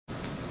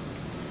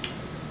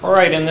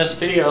Alright, in this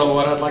video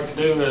what I'd like to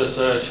do is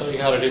show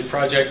you how to do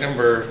project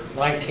number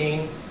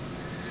 19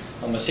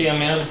 on the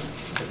CMM.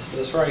 It's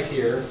this right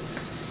here,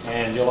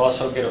 and you'll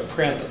also get a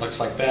print that looks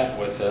like that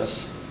with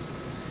this.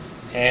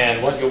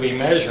 And what you'll be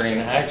measuring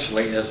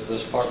actually is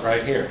this part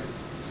right here.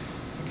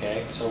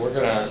 Okay, so we're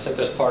going to set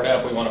this part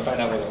up. We want to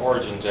find out where the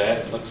origin's at.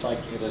 It looks like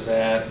it is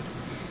at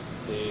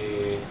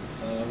the,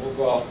 we'll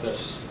go off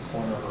this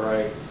corner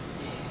right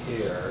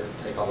here,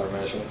 take all our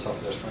measurements off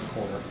of this front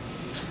corner.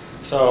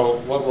 So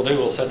what we'll do,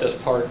 we'll set this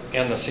part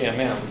in the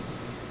CMM,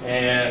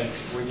 and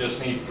we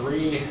just need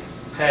 3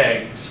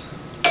 pegs.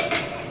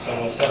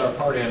 So we'll set our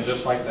part in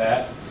just like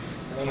that,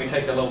 and then we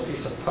take a little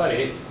piece of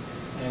putty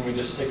and we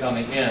just stick on the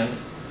end,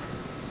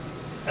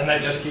 and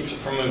that just keeps it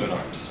from moving on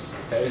us.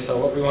 Okay, so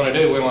what we want to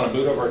do, we want to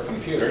boot up our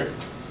computer.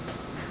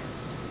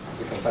 If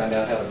we can find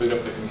out how to boot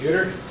up the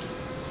computer.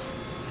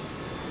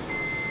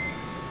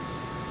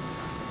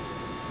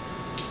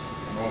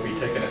 And we'll be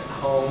taking it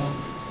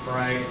home,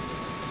 right,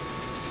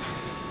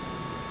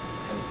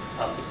 and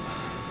up.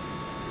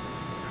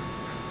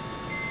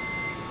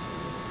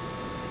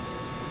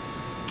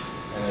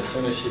 And as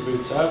soon as she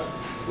boots up,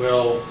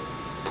 we'll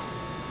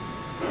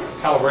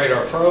calibrate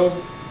our probe.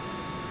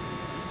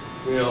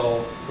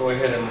 We'll go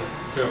ahead and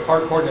do a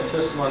part coordinate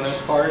system on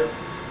this part,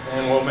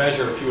 and we'll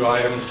measure a few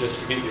items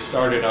just to get you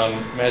started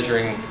on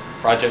measuring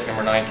project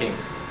number 19.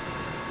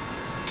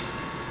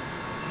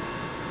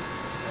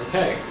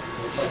 Okay,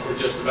 looks like we're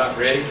just about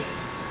ready.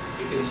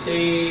 You can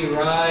see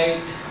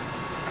right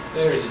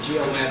there's a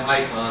geomat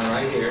icon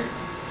right here,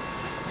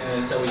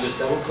 and so we just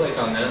double click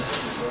on this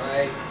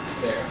right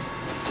there.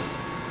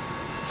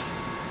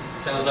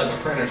 Sounds like my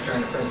printer's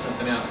trying to print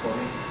something out for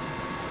me.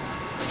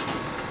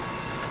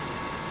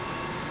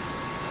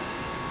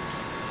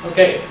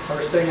 Okay,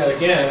 first thing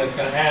again it's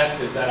going to ask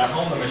is that I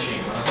home the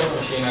machine. When I home the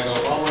machine, I go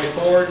all the way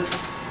forward,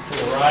 to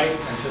the right,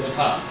 and to the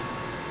top.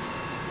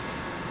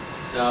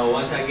 So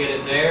once I get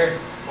it there,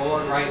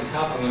 forward, right, and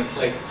top, I'm going to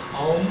click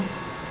home.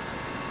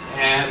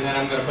 And then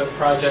I'm going to put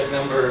project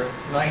number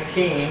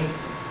 19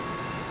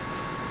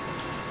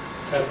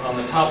 on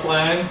the top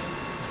line.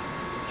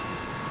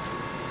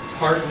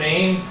 Part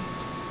name,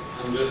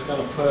 I'm just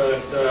going to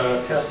put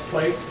test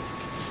plate.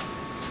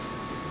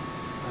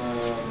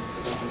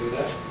 If I can do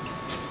that.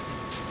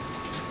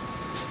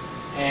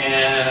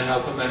 And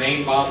I'll put my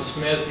name, Bob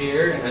Smith,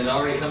 here, and it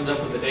already comes up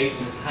with the date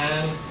and the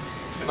time.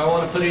 If I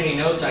want to put any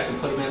notes, I can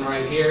put them in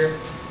right here.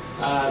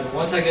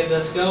 Once I get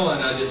this going,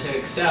 I'll just hit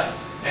accept,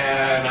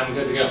 and I'm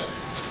good to go.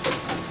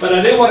 But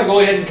I do want to go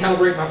ahead and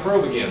calibrate my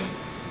probe again.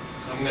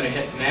 I'm going to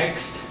hit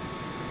next.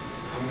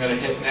 I'm going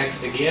to hit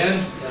next again.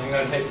 And I'm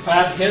going to take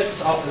 5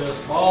 hits off of this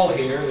ball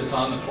here that's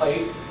on the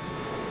plate.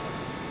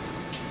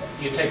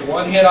 You take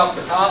 1 hit off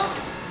the top,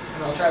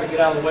 and I'll try to get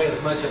out of the way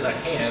as much as I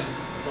can.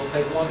 We'll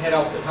take 1 hit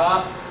off the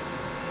top,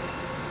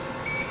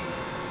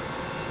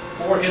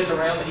 4 hits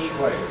around the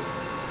equator,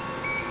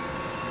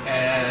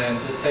 and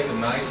just take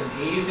them nice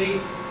and easy.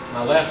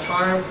 My left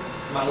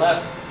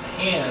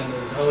hand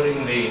is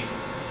holding the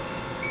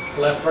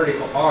left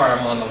vertical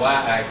arm on the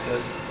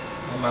y-axis,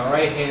 and my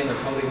right hand is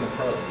holding the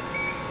probe.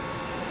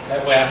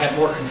 That way I have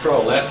more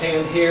control. Left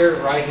hand here,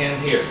 right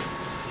hand here.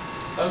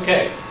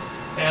 Okay,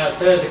 now it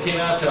says it came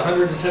out to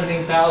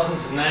 117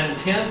 thousandths and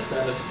 9/10.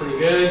 That looks pretty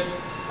good.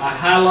 I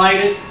highlight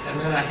it, and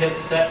then I hit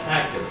set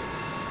active.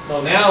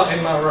 So now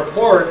in my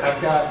report,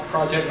 I've got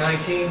project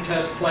 19,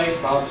 test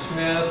plate, Bob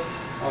Smith.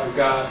 I've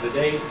got the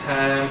date,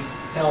 time,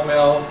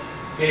 Hellmill,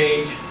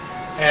 gauge,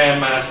 and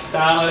my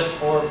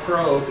stylus or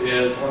probe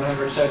is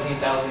 117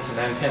 thousandths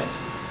and 9/10.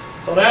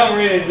 So now I'm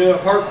ready to do a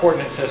part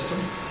coordinate system,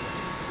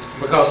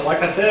 because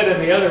like I said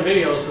in the other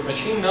videos, the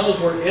machine knows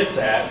where it's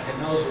at. It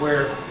knows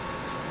where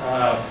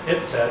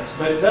it sets,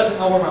 but it doesn't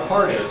know where my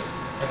part is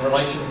in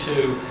relation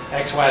to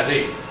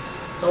XYZ.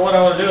 So what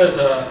I want to do is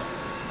a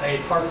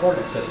part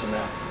coordinate system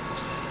now.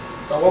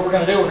 So what we're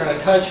going to do, we're going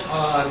to touch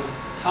on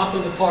top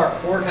of the part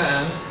 4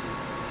 times.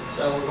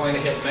 So we're going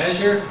to hit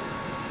measure,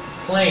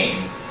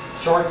 plane,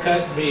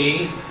 shortcut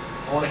B.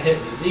 I want to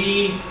hit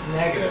Z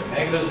negative.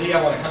 Negative Z,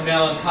 I want to come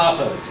down on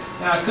top of it.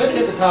 Now I could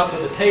hit the top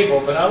of the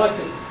table, but I like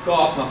to go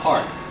off my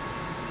part.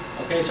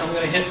 Okay, so I'm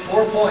going to hit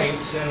 4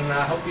 points, and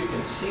I hope you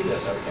can see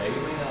this okay.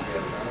 You may not be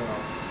able to, I don't know.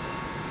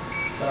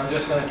 But I'm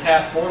just going to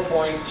tap 4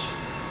 points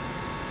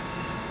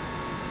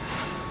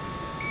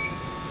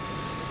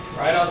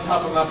right on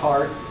top of my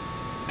part,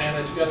 and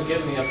it's going to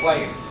give me a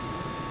plane.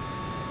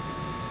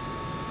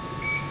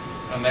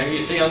 And there you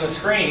see on the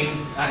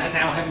screen, I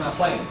now have my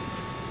plane.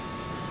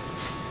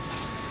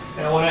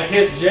 Now when I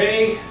hit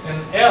J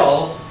and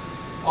L,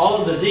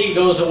 all of the Z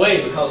goes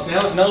away, because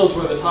now it knows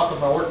where the top of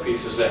my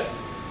workpiece is at.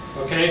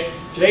 Okay?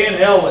 J and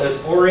L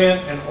is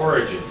orient and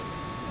origin.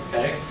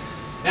 Okay?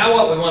 Now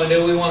what we want to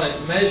do, we want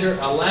to measure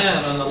a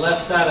line on the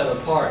left side of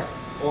the part,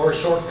 or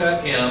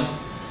shortcut M.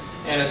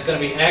 And it's going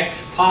to be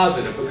X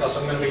positive, because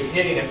I'm going to be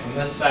hitting it from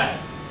this side.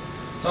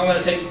 So I'm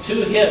going to take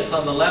 2 hits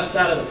on the left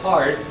side of the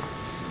part.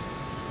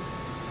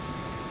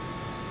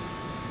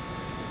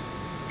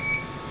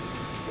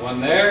 One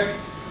there,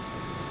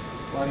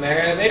 one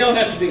there. They don't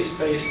have to be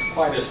spaced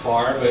quite as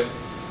far, but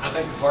I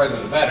think the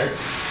farther the better.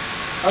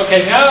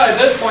 Okay, now at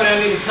this point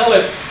I need to tell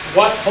it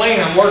what plane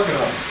I'm working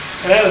on.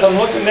 And as I'm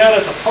looking down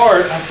at the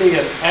part, I see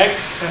an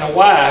X and a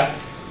Y.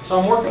 So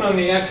I'm working on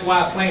the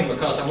XY plane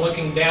because I'm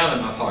looking down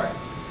at my part.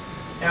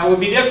 Now it would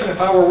be different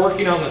if I were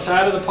working on the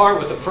side of the part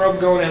with the probe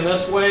going in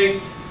this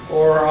way,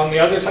 or on the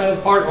other side of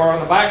the part, or on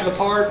the back of the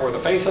part, or the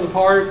face of the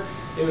part.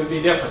 It would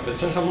be different. But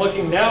since I'm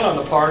looking down on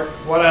the part,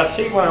 what I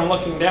see when I'm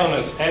looking down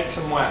is X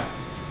and Y.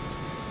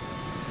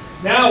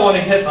 Now I want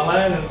to hit the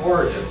line in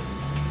origin,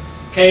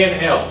 K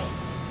and L.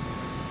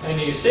 And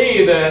you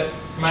see that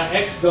my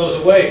X goes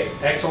away.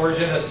 X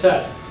origin is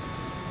set.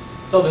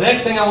 So the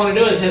next thing I want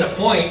to do is hit a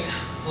point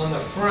on the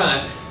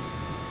front,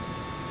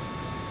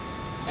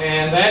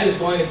 and that is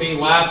going to be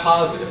Y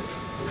positive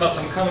because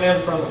I'm coming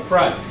in from the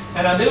front.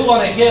 And I do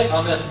want to hit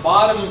on this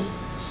bottom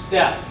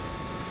step.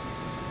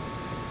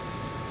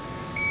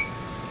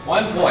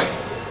 1 point.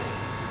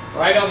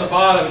 Right on the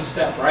bottom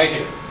step, right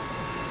here.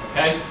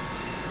 Okay?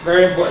 It's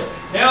very important.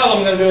 Now all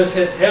I'm going to do is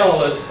hit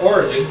L as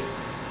origin.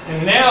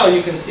 And now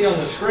you can see on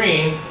the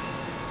screen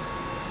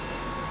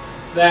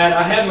that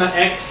I have my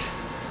X,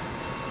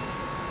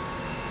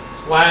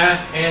 Y,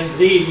 and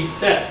Z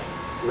set.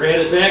 Red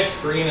is X,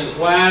 green is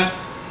Y,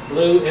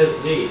 blue is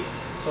Z.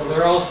 So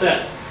they're all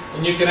set.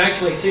 And you can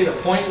actually see the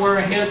point where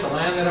I hit, the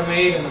line that I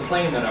made, and the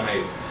plane that I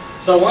made.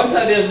 So once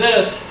I did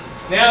this,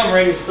 now I'm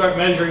ready to start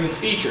measuring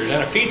features.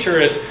 And a feature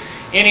is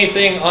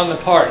anything on the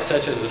part,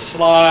 such as a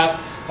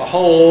slot, a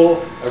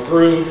hole, a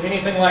groove,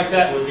 anything like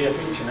that would be a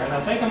feature. And I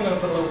think I'm going to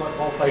put a little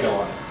more Play-Doh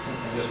on it since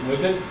I just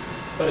moved it.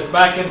 But it's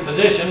back in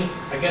position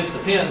against the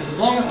pins. As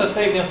long as I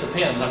stay against the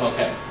pins, I'm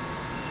okay.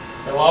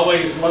 It'll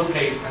always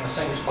locate in the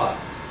same spot.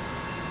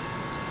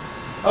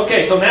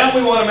 Okay, so now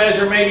we want to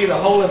measure maybe the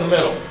hole in the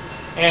middle.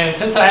 And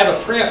since I have a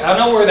print, I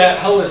know where that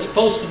hole is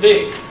supposed to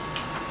be.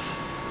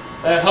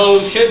 That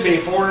hole should be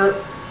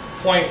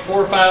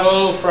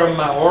 4.450 from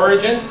my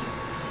origin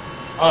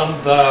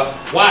on the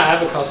Y,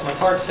 because my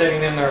part's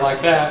sitting in there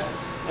like that.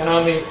 And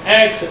on the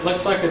X, it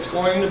looks like it's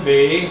going to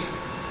be,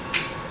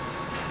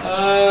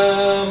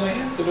 I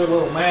have to do a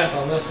little math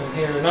on this one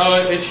here.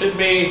 No, it should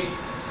be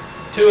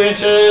 2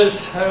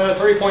 inches,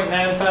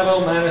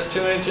 3.950 minus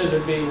 2 inches,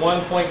 it'd be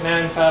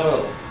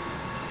 1.950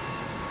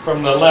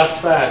 from the left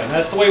side. And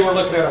that's the way we're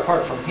looking at our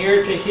part. From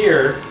here to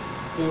here,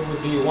 it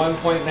would be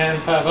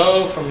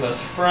 1.950. From the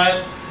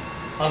front,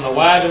 on the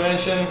Y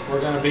dimension, we're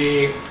going to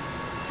be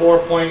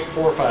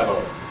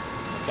 4.450.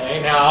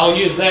 Okay, now I'll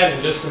use that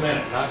in just a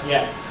minute, not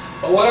yet.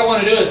 But what I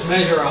want to do is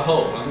measure a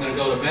hole. I'm going to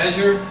go to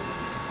measure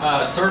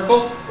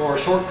circle, or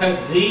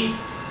shortcut Z,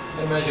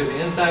 and measure the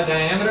inside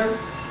diameter.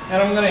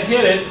 And I'm going to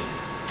hit it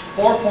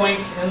 4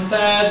 points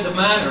inside the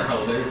minor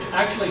hole. There are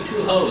actually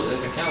 2 holes.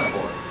 There's a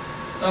counterboard.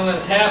 So I'm going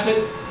to tap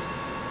it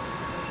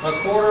a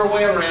quarter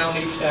way around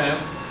each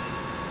time.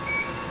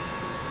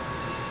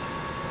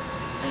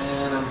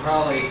 And I'm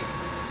probably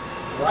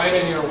right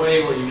in your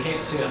way where you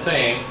can't see a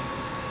thing.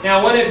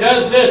 Now when it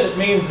does this, it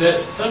means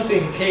that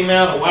something came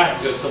out of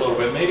whack just a little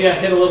bit. Maybe I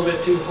hit a little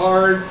bit too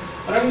hard,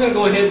 but I'm going to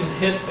go ahead and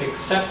hit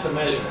accept the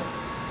measurement.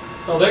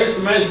 So there's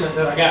the measurement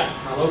that I got,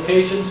 my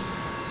locations.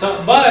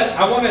 So, but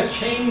I want to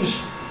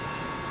change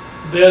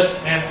this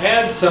and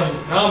add some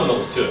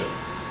nominals to it.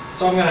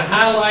 So I'm going to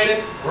highlight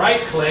it,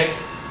 right click,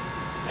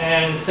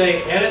 and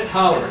say edit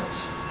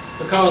tolerance.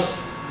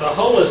 Because the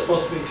hole is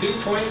supposed to be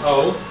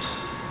 2.0,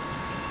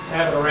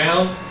 have it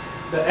around.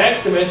 The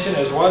X dimension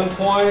is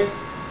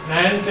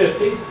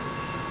 1.950.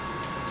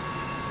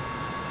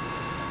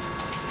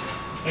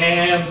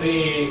 And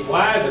the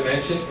Y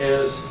dimension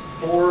is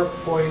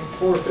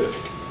 4.450.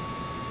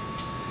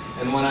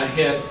 And when I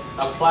hit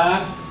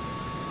apply,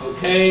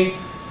 okay,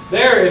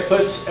 there it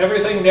puts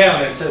everything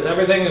down. It says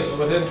everything is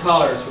within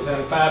tolerance,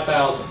 within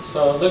 5,000.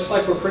 So it looks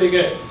like we're pretty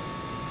good.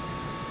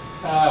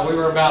 We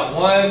were about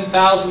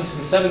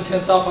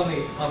 1,007 off on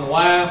the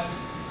Y,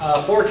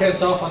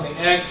 4/10 off on the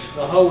X.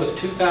 The hole was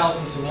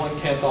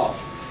 2,001 off.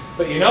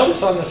 But you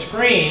notice on the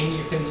screen,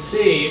 you can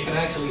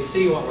actually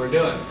see what we're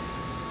doing.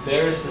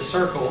 There's the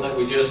circle that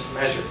we just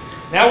measured.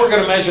 Now we're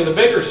going to measure the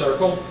bigger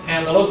circle,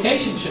 and the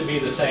location should be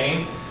the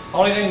same.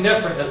 Only thing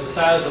different is the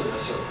size of the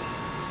circle.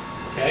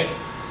 Okay?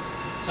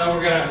 So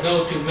we're going to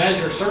go to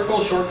measure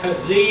circle, shortcut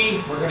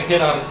Z. We're going to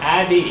hit on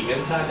ID,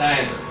 inside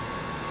diameter.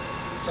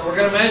 So we're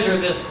going to measure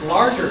this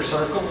larger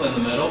circle in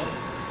the middle.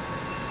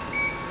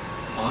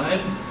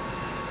 1,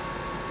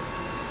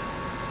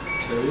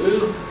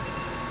 2,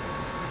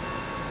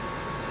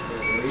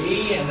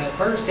 3, and that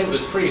first hit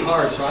was pretty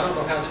hard, so I don't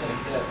know how it's going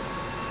to hit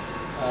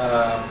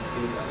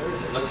these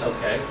others. It looks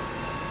okay.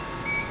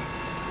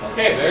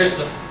 Okay, there's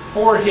the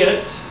 4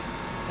 hits,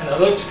 and it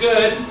looks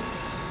good.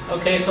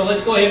 Okay, so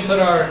let's go ahead and put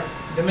our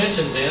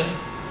dimensions in.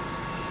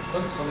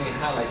 Oops, let me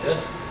highlight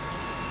this.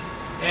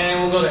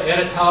 And we'll go to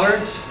edit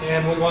tolerance,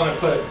 and we want to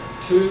put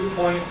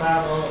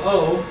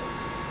 2.500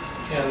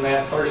 in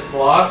that first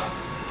block,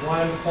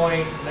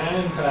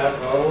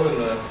 1.950 in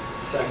the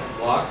second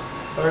block.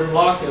 Third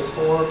block is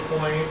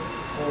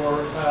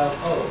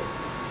 4.450,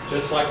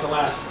 just like the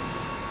last one.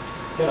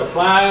 hit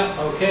apply,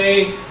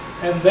 okay,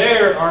 and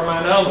there are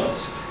my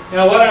nominals.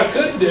 Now what I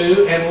could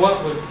do, and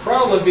what would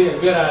probably be a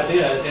good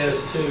idea,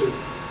 is to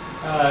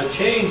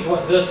change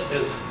what this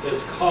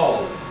is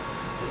called,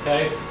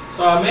 okay?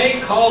 So I may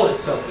call it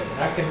something.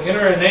 I can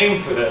enter a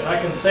name for this. I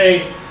can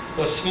say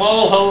the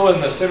small hole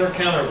in the center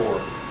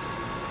counterboard.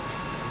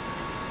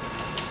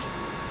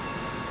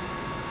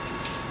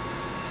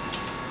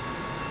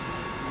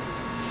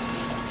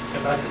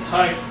 If I can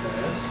type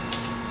fast.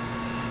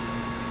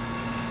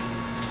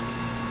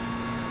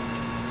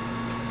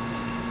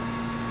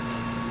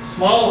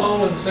 Small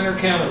hole in the center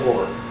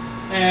counterboard.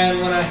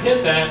 And when I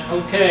hit that,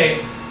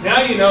 okay,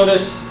 now you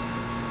notice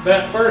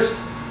that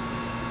first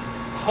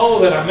hole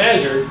that I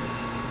measured,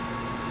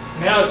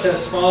 now it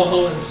says small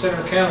hole in the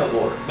center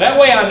counterboard. That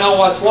way I know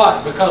what's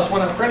what, because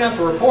when I print out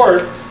the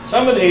report,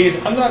 some of these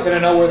I'm not going to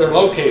know where they're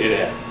located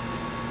at.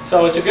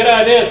 So it's a good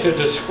idea to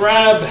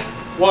describe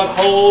what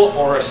hole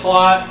or a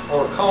slot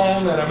or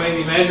cone that I may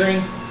be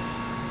measuring.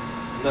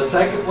 The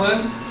second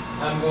one,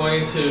 I'm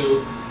going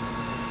to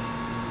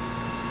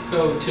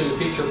go to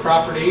feature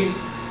properties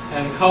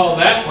and call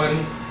that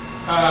one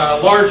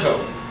large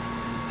hole.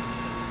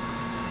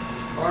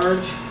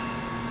 Large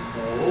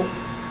hole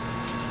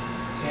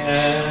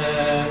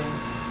and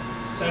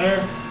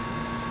center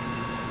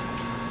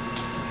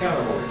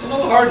counterboard. It's a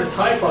little hard to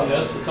type on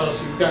this because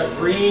you've got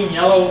green,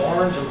 yellow,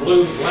 orange, and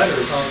blue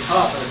letters on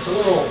top, and it's a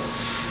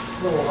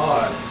little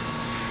odd.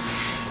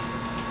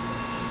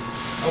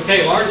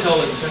 Okay, large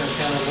hole in center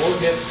counterboard,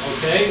 hit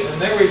OK,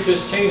 and there we've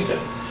just changed it.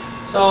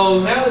 So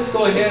now let's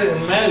go ahead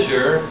and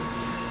measure,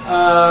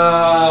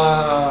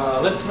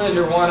 let's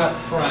measure one up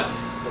front,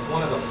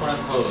 one of the front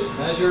hose.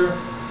 Measure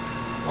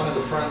one of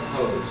the front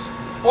hose.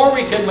 Or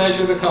we could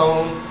measure the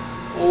cone,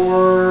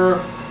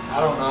 or, I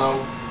don't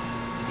know.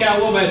 Yeah,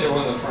 we'll measure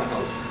one of the front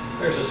hose.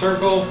 There's a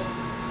circle,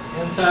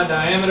 inside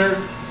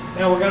diameter.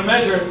 Now we're going to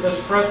measure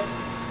this front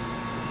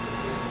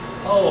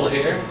hole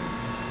here,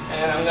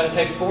 and I'm going to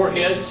take 4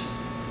 hits.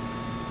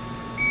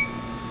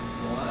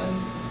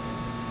 1,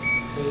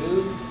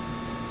 2,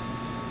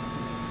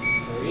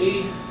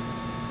 3,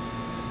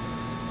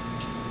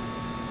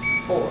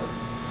 4.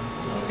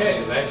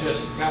 Okay, that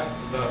just got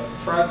the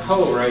front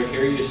hole right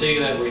here. You see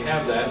that we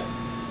have that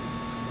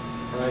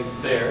right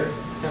there.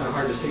 It's kind of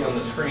hard to see on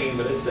the screen,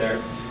 but it's there.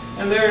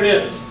 And there it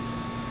is.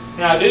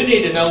 Now I do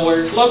need to know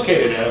where it's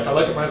located at. If I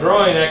look at my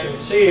drawing, I can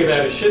see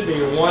that it should be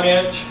 1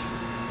 inch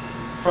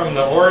from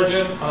the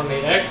origin on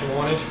the X and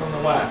 1 inch from the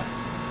Y.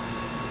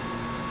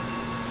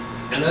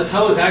 And this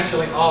hole is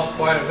actually off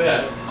quite a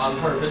bit on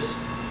purpose.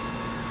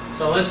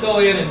 So let's go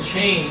in and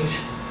change.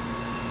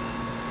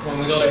 When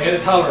we go to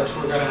edit tolerance,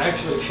 we're going to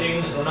actually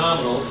change the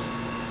nominals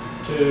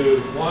to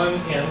 1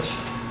 inch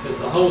is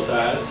the hole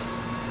size,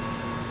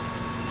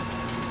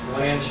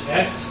 1 inch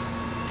X,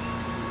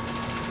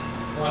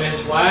 1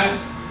 inch Y,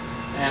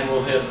 and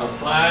we'll hit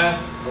apply,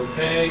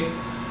 OK.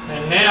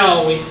 And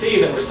now we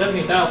see that we're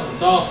 70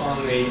 thousandths off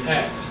on the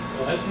X,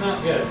 so that's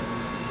not good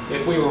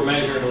if we were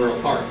measuring a real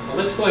part. But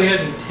let's go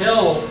ahead and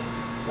tell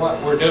what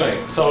we're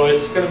doing. So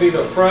it's going to be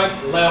the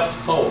front left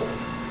hole.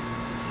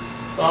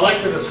 So I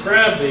like to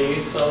describe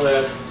these so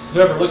that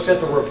whoever looks at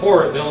the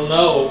report, they'll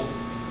know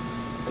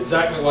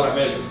exactly what I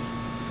measured.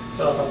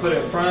 So if I put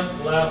in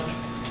front left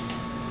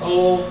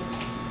hole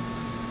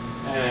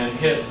and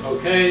hit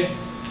OK,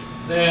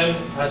 then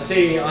I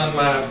see on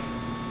my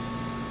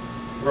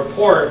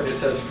report it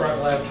says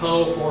front left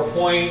hole, 4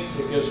 points.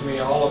 It gives me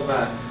all of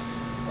my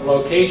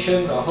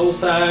location, the hole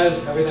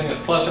size, everything is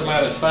plus or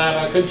minus 5.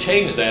 I could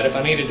change that if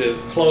I needed to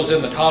close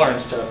in the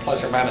tolerance to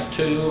plus or minus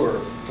 2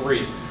 or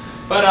 3.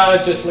 But I'll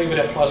just leave it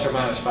at plus or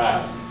minus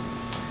 5.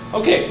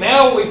 Okay,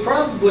 now we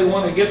probably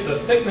want to get the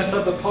thickness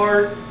of the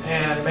part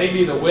and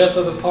maybe the width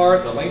of the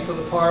part, the length of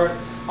the part.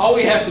 All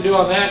we have to do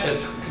on that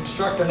is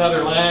construct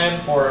another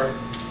line or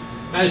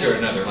measure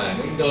another line.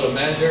 We can go to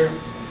measure.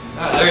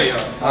 Ah, there you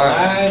are. All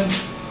right. Line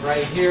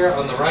right here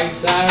on the right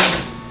side.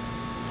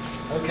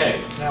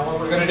 Okay, now what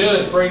we're going to do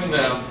is bring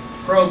the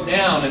probe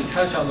down and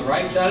touch on the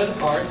right side of the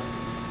part.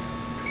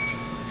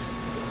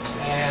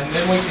 And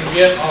then we can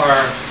get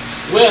our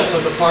width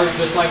of the part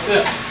just like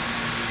this.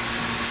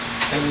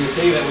 And you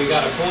see that we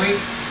got a point.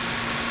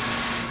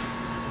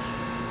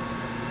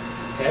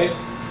 Okay.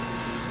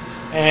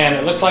 And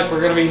it looks like we're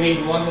going to be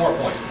needing one more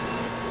point,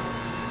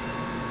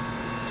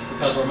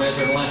 because we're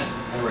measuring line.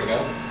 There we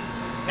go.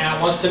 Now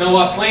it wants to know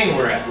what plane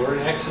we're at. We're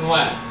in X and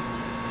Y.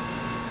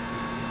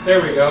 There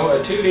we go,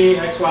 a 2D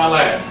XY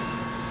line.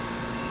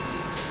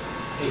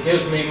 It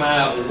gives me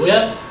my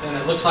width, and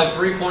it looks like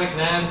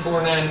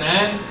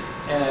 3.9499.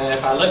 And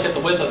if I look at the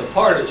width of the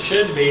part, it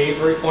should be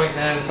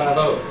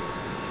 3.950.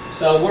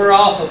 So we're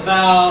off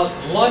about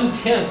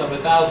 1/10 of a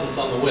thousandths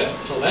on the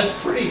width. So that's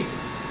pretty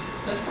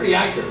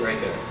accurate right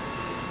there.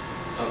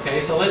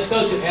 Okay, so let's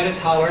go to edit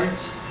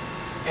tolerance.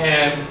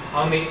 And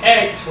on the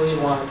X, we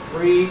want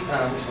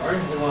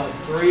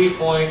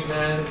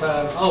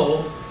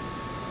 3.950.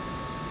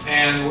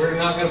 And we're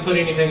not going to put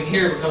anything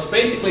here because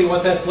basically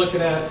what that's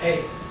looking at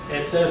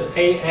it says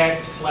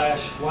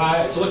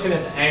AX/Y. It's looking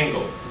at the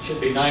angle. It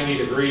should be 90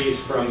 degrees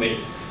from the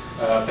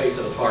face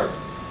of the part.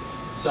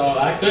 So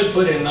I could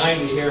put in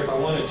 90 here if I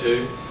wanted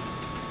to.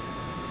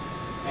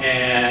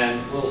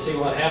 And we'll see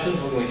what happens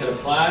when we hit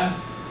apply.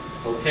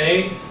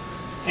 Okay.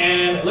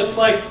 And it looks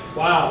like,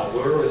 wow,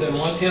 we're within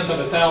 1/10 of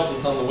a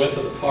thousandth on the width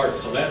of the part.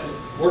 So that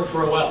works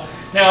real well.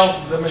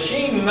 Now, the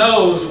machine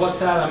knows what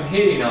side I'm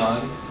hitting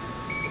on.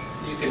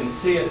 You can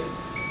see it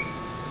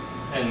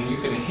and you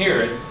can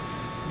hear it.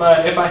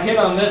 But if I hit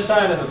on this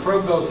side and the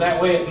probe goes that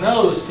way, it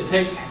knows to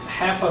take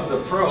half of the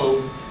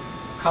probe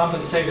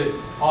compensated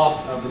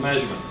off of the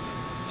measurement.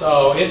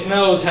 So it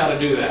knows how to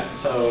do that.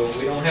 So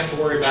we don't have to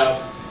worry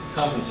about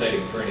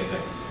compensating for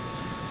anything.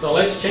 So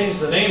let's change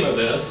the name of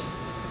this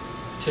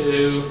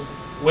to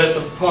width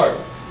of part.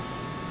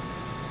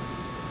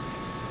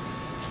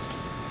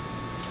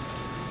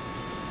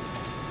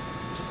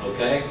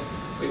 Okay,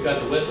 we've got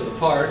the width of the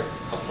part.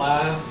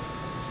 Apply.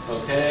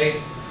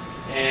 Okay,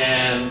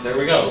 and there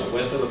we go.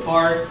 Width of the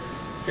part.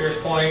 Here's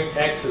point.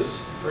 X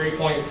is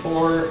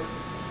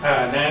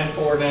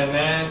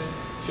 3.9499.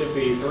 Should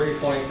be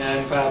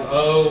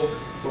 3.950.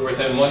 We're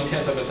within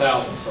 1/10 of a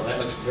thousand, so that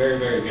looks very,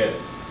 very good.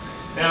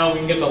 Now we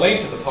can get the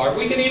length of the part.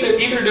 We can either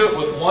do it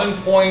with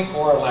one point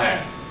or a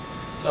line.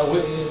 So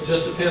it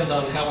just depends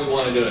on how we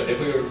want to do it. If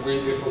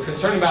we're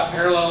concerned about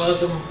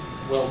parallelism,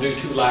 we'll do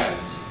 2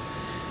 lines.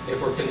 If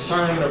we're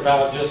concerned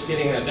about just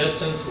getting a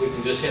distance, we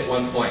can just hit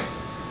 1 point.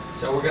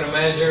 So we're going to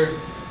measure,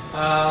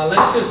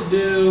 let's just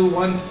do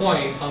 1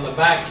 point on the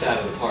back side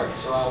of the part.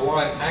 So I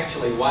want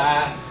actually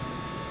Y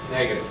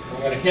negative.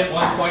 I'm going to hit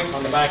 1 point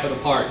on the back of the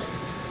part,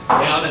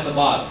 down at the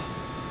bottom.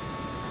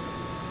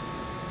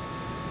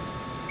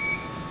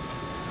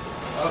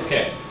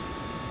 Okay.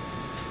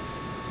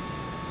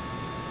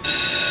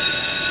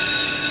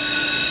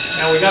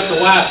 Now we got the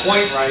Y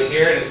point right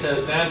here, and it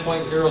says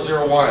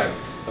 9.001.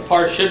 The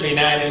part should be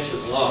 9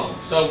 inches long.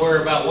 So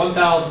we're about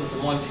 1/1000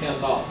 and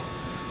 1/10 off.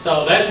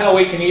 So that's how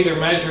we can either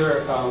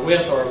measure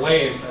width or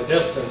length, a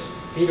distance,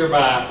 either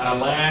by a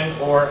line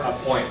or a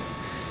point.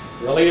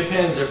 It really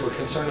depends if we're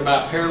concerned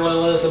about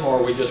parallelism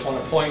or we just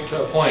want to point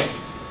to a point.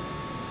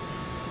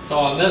 So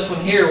on this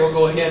one here, we'll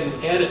go ahead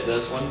and edit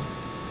this one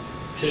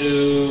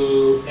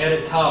to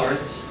edit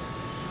tolerance,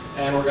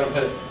 and we're going to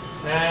put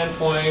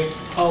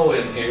 9.0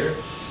 in here.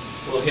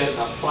 We'll hit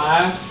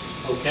apply,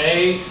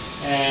 okay,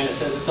 and it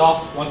says it's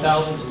off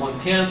 1/1000 and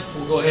 1/10.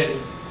 We'll go ahead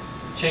and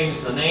change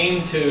the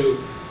name to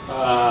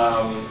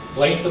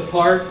length of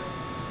part.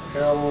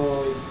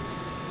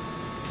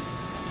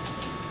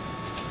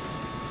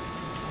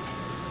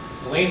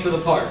 Length of the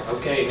part.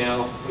 Okay,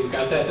 now we've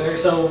got that there.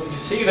 So you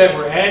see that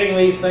we're adding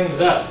these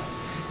things up.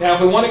 Now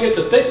if we want to get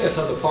the thickness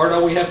of the part,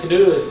 all we have to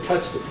do is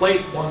touch the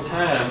plate 1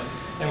 time,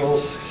 and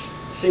we'll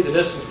see the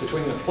distance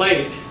between the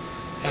plate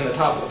and the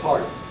top of the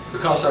part,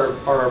 because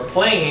our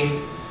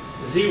plane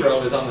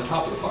 0 is on the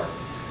top of the part.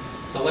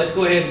 So let's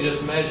go ahead and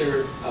just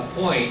measure a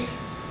point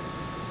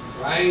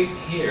right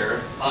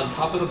here on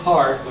top of the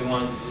part. We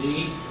want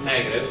Z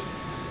negative.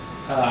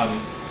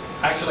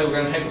 Actually, we're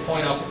going to take a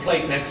point off the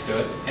plate next to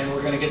it, and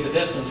we're going to get the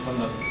distance from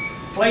the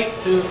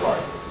plate to the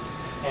part.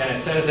 And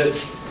it says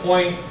it's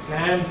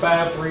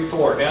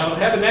 0.9534. Now, I don't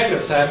have a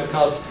negative sign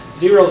because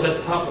 0 is at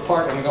the top of the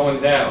part and I'm going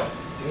down.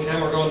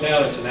 Anytime we're going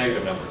down, it's a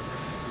negative number.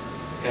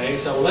 Okay,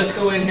 so let's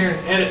go in here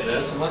and edit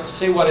this, and let's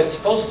see what it's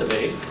supposed to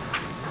be. It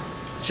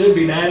should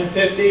be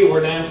 950.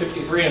 We're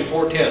 953 and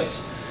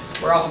 4/10.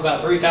 We're off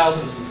about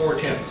 3/1000 and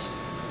 4/10.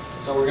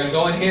 So we're going to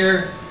go in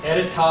here,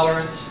 edit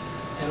tolerance,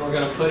 and we're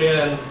going to put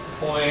in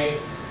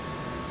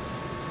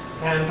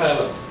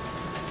 0.950.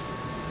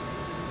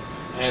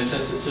 And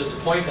since it's just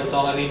a point, that's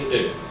all I need to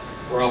do.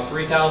 We're off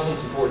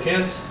 3/1000 and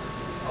 4/10.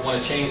 I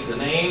want to change the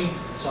name,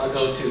 so I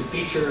go to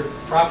feature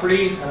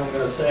properties, and I'm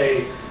going to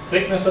say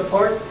thickness of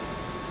part.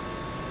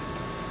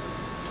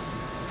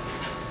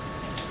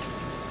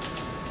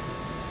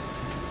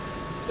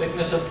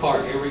 Thickness of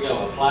part, here we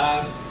go,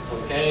 apply,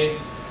 okay.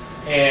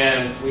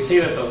 And we see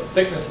that the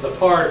thickness of the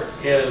part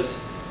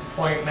is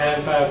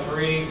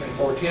 0.953 and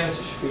 4/10,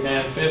 it should be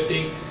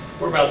 950.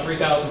 We're about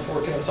 3/1000 and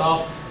 4/10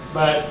 off,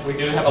 but we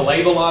do have a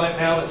label on it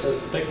now that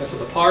says the thickness of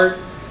the part.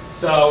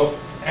 So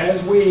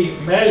as we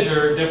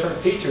measure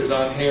different features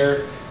on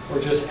here,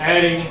 we're just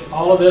adding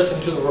all of this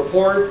into the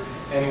report,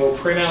 and we'll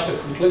print out the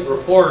complete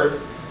report.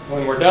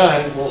 When we're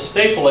done, we'll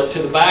staple it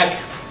to the back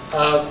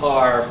of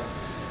our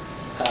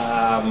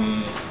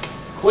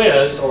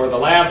quiz or the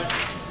lab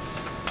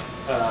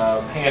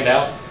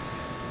handout.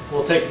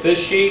 We'll take this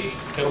sheet,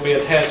 it'll be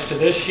attached to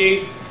this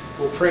sheet.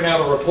 We'll print out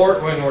a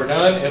report when we're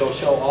done. It'll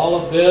show all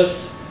of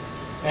this,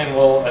 and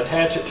we'll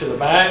attach it to the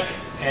back,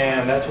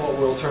 and that's what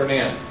we'll turn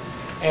in.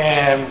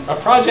 And a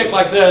project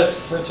like this,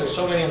 since there's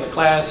so many in the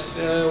class,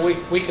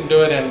 we can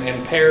do it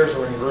in pairs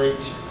or in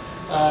groups,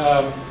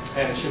 and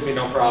it should be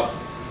no problem.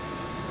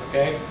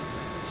 Okay?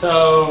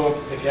 So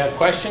if you have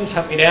questions,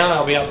 hunt me down.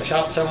 I'll be out in the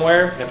shop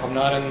somewhere if I'm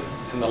not in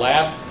the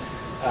lab,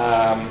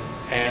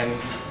 and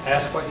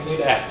ask what you need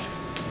to ask.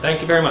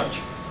 Thank you very much.